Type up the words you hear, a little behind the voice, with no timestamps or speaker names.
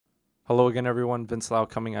Hello again, everyone. Vincent Lau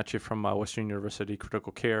coming at you from Western University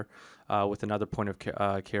Critical Care with another point of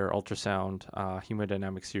care ultrasound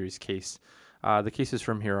hemodynamic series case. The cases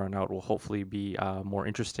from here on out will hopefully be more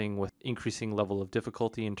interesting with increasing level of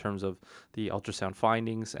difficulty in terms of the ultrasound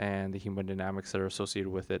findings and the hemodynamics that are associated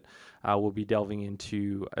with it. We'll be delving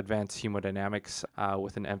into advanced hemodynamics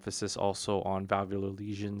with an emphasis also on valvular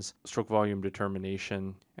lesions, stroke volume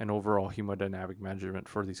determination, and overall hemodynamic management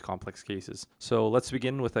for these complex cases. So let's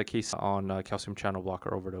begin with a case on calcium channel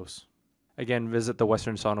blocker overdose. Again, visit the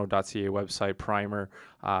westernsono.ca website primer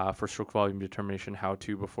for stroke volume determination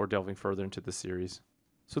how-to before delving further into the series.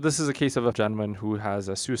 So this is a case of a gentleman who has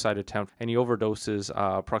a suicide attempt and he overdoses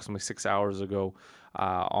approximately 6 hours ago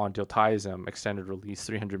on diltiazem, extended release,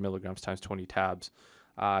 300 milligrams times 20 tabs.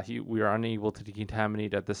 We are unable to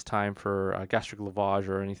decontaminate at this time for gastric lavage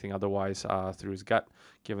or anything otherwise through his gut,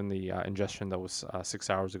 given the ingestion that was 6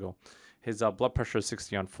 hours ago. His blood pressure is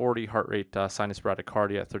 60 on 40, heart rate sinus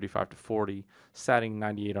bradycardia at 35 to 40, statin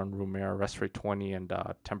 98 on room air, rest rate 20, and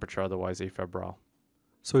temperature otherwise afebrile.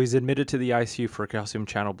 So he's admitted to the ICU for calcium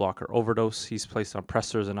channel blocker overdose. He's placed on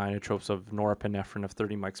pressors and inotropes of norepinephrine of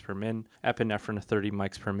 30 mics per min, epinephrine of 30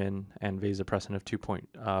 mics per min, and vasopressin of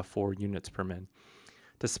 2.4 units per min.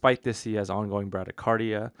 Despite this, he has ongoing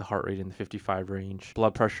bradycardia, the heart rate in the 55 range,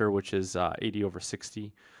 blood pressure, which is 80 over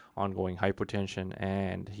 60, ongoing hypotension,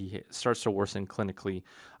 and he starts to worsen clinically,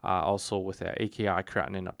 also with AKI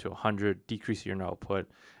creatinine up to 100, decreased urine output,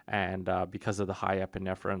 and because of the high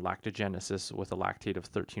epinephrine, lactogenesis with a lactate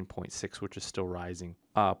of 13.6, which is still rising.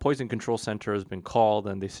 Poison Control Center has been called,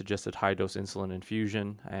 and they suggested high-dose insulin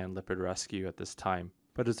infusion and lipid rescue at this time.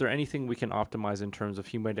 But is there anything we can optimize in terms of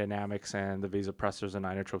hemodynamics and the vasopressors and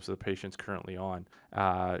inotropes of the patient's currently on?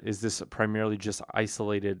 Is this primarily just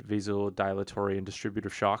isolated vasodilatory and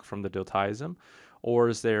distributive shock from the diltiazem? Or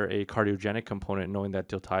is there a cardiogenic component, knowing that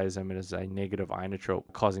diltiazem is a negative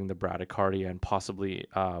inotrope causing the bradycardia and possibly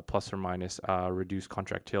plus or minus reduced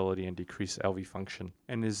contractility and decreased LV function?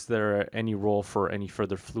 And is there any role for any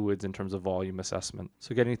further fluids in terms of volume assessment?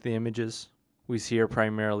 So getting to the images. We see here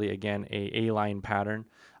primarily, again, a A-line pattern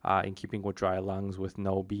in keeping with dry lungs with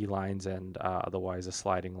no B lines and otherwise a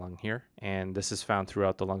sliding lung here. And this is found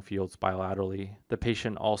throughout the lung fields bilaterally. The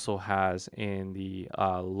patient also has in the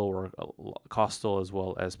lower costal as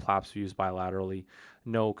well as PLAPS views bilaterally,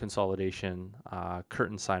 no consolidation,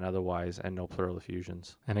 curtain sign otherwise, and no pleural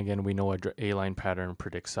effusions. And again, we know a A-line pattern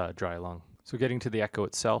predicts dry lung. So getting to the echo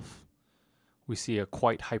itself. We see a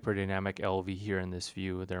quite hyperdynamic LV here in this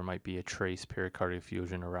view. There might be a trace pericardial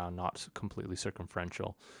effusion around, not completely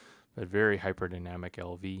circumferential, but very hyperdynamic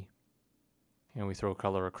LV. And we throw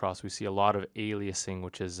color across. We see a lot of aliasing,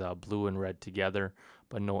 which is blue and red together,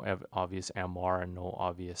 but no obvious MR and no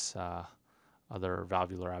obvious other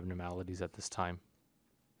valvular abnormalities at this time.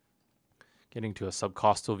 Getting to a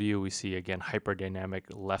subcostal view, we see again hyperdynamic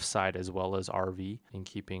left side as well as RV, in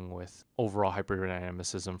keeping with overall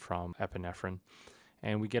hyperdynamicism from epinephrine.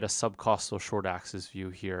 And we get a subcostal short axis view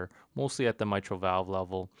here, mostly at the mitral valve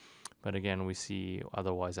level, but again we see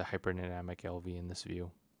otherwise a hyperdynamic LV in this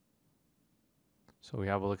view. So we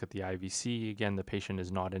have a look at the IVC. Again, the patient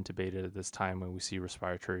is not intubated at this time, and we see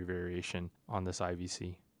respiratory variation on this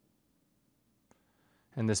IVC.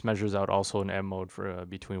 And this measures out also an M mode for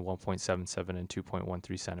between 1.77 and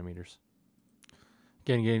 2.13 centimeters.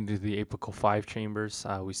 Again, getting to the apical 5 chambers,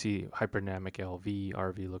 we see hyperdynamic LV.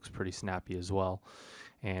 RV looks pretty snappy as well.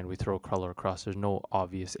 And we throw color across. There's no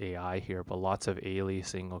obvious AI here, but lots of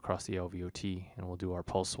aliasing across the LVOT. And we'll do our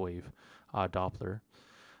pulse wave Doppler.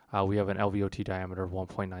 We have an LVOT diameter of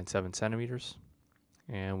 1.97 centimeters.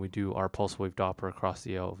 And we do our pulse wave Doppler across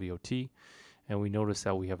the LVOT. And we notice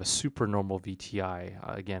that we have a supernormal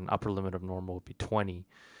VTI. Again, upper limit of normal would be 20,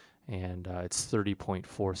 and it's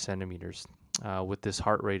 30.4 centimeters. With this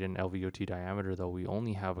heart rate and LVOT diameter, though, we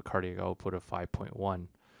only have a cardiac output of 5.1.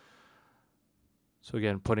 So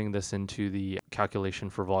again, putting this into the calculation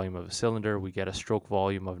for volume of a cylinder, we get a stroke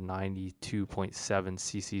volume of 92.7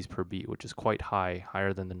 cc's per beat, which is quite high,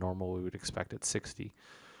 higher than the normal we would expect at 60.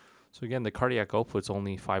 So again, the cardiac output is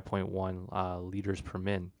only 5.1 liters per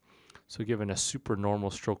min. So given a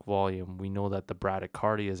supernormal stroke volume, we know that the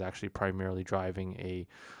bradycardia is actually primarily driving a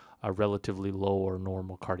relatively low or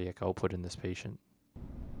normal cardiac output in this patient.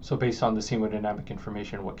 So based on this hemodynamic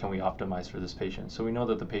information, what can we optimize for this patient? So we know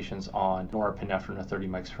that the patient's on norepinephrine of 30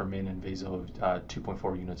 mics per min and vaso of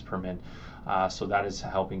 2.4 units per min. So that is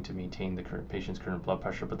helping to maintain the patient's current blood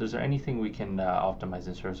pressure. But is there anything we can optimize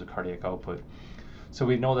in terms of cardiac output? So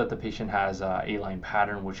we know that the patient has a A-line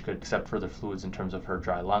pattern, which could accept further fluids in terms of her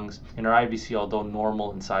dry lungs. In her IVC, although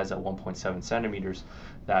normal in size at 1.7 centimeters,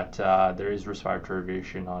 that there is respiratory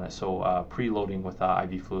variation on it. So preloading with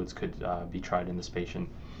IV fluids could be tried in this patient.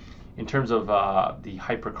 In terms of the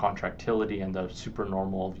hypercontractility and the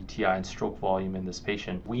supernormal VTI and stroke volume in this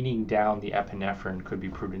patient, weaning down the epinephrine could be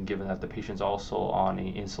prudent given that the patient's also on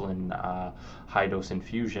an insulin high-dose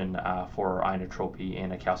infusion for inotropy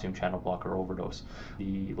and a calcium channel blocker overdose.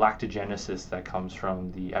 The lactogenesis that comes from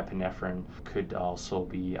the epinephrine could also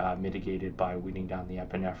be mitigated by weaning down the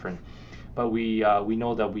epinephrine. But we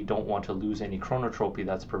know that we don't want to lose any chronotropy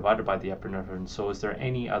that's provided by the epinephrine. So is there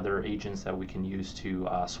any other agents that we can use to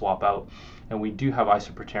swap out? And we do have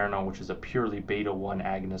isoproterenol, which is a purely beta-1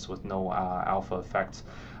 agonist with no alpha effects,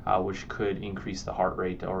 which could increase the heart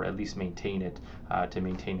rate or at least maintain it to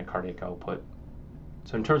maintain a cardiac output.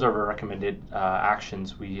 So in terms of our recommended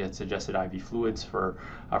actions, we had suggested IV fluids for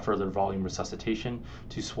further volume resuscitation,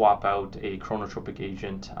 to swap out a chronotropic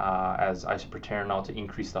agent as isoproterenol to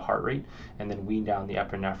increase the heart rate, and then wean down the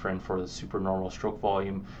epinephrine for the supernormal stroke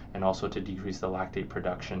volume, and also to decrease the lactate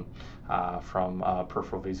production from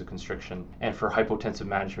peripheral vasoconstriction, and for hypotensive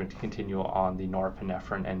management to continue on the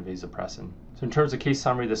norepinephrine and vasopressin. So in terms of case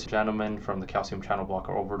summary, this gentleman from the calcium channel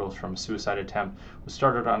blocker overdose from a suicide attempt was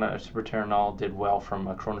started on isoproterenol, did well from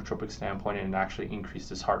a chronotropic standpoint, and actually increased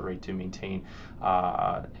his heart rate to maintain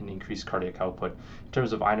an increased cardiac output. In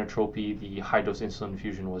terms of inotropy, the high-dose insulin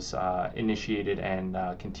infusion was initiated and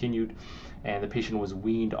continued, and the patient was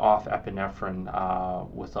weaned off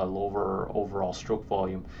epinephrine with a lower overall stroke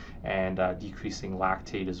volume and decreasing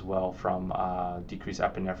lactate as well from decreased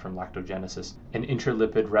epinephrine lactogenesis. An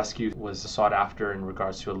intralipid rescue was sought after in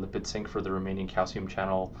regards to a lipid sink for the remaining calcium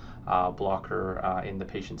channel blocker in the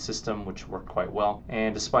patient's system, which worked quite well.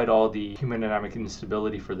 And despite all the hemodynamic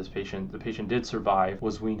instability for this patient, the patient did survive,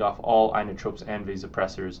 was weaned off all inotropes and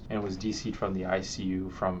vasopressors, and was DC'd from the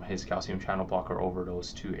ICU from his calcium channel blocker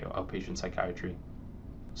overdose to outpatient psychiatry.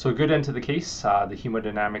 So a good end to the case. The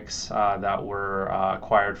hemodynamics that were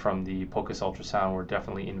acquired from the POCUS ultrasound were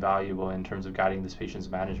definitely invaluable in terms of guiding this patient's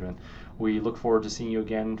management. We look forward to seeing you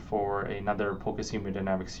again for another POCUS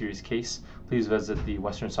hemodynamic series case. Please visit the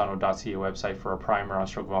westernsono.ca website for a primer on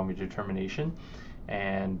stroke volume determination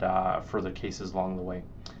and further cases along the way.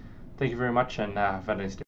 Thank you very much, and have a nice day.